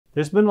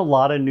There's been a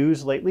lot of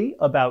news lately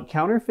about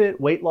counterfeit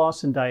weight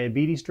loss and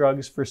diabetes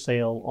drugs for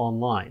sale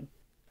online.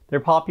 Their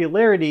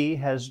popularity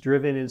has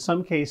driven, in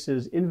some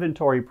cases,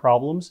 inventory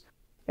problems,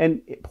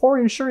 and poor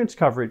insurance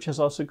coverage has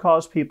also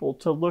caused people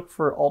to look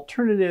for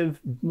alternative,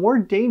 more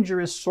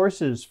dangerous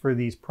sources for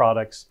these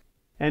products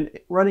and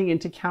running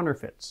into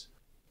counterfeits.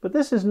 But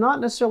this is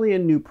not necessarily a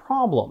new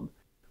problem.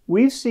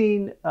 We've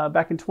seen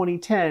back in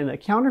 2010 a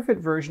counterfeit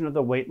version of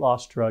the weight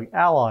loss drug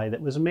Ally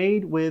that was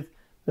made with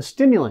a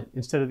stimulant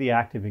instead of the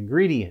active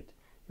ingredient.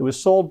 It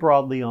was sold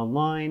broadly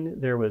online.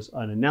 There was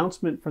an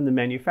announcement from the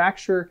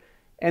manufacturer,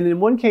 and in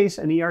one case,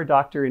 an ER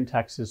doctor in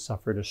Texas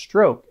suffered a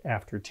stroke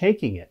after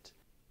taking it.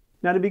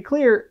 Now, to be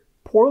clear,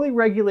 poorly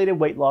regulated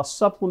weight loss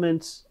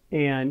supplements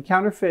and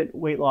counterfeit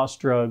weight loss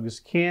drugs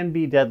can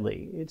be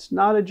deadly. It's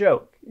not a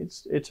joke.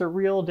 It's a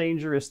real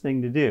dangerous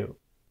thing to do.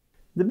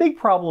 The big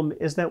problem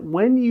is that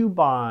when you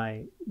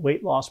buy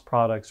weight loss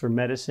products or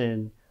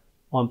medicine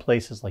on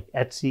places like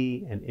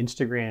Etsy and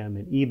Instagram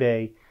and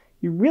eBay,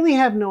 you really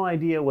have no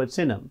idea what's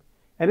in them.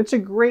 And it's a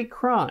great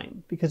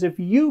crime because if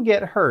you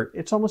get hurt,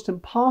 it's almost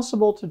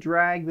impossible to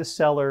drag the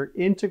seller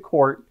into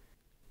court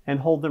and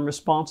hold them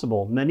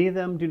responsible. Many of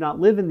them do not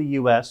live in the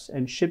US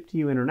and ship to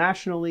you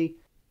internationally,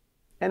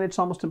 and it's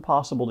almost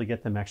impossible to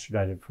get them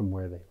extradited from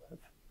where they live.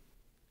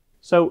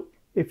 So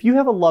if you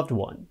have a loved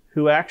one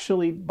who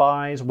actually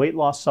buys weight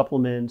loss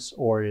supplements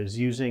or is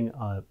using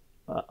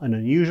an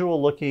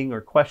unusual looking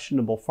or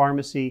questionable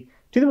pharmacy,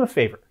 do them a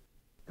favor.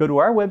 Go to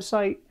our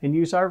website and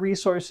use our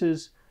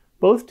resources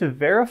both to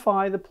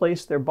verify the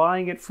place they're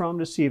buying it from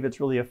to see if it's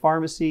really a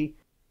pharmacy,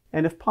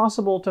 and if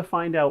possible to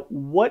find out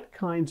what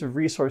kinds of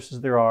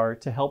resources there are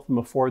to help them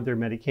afford their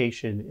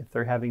medication if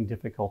they're having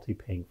difficulty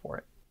paying for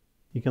it.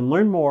 You can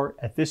learn more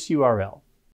at this URL,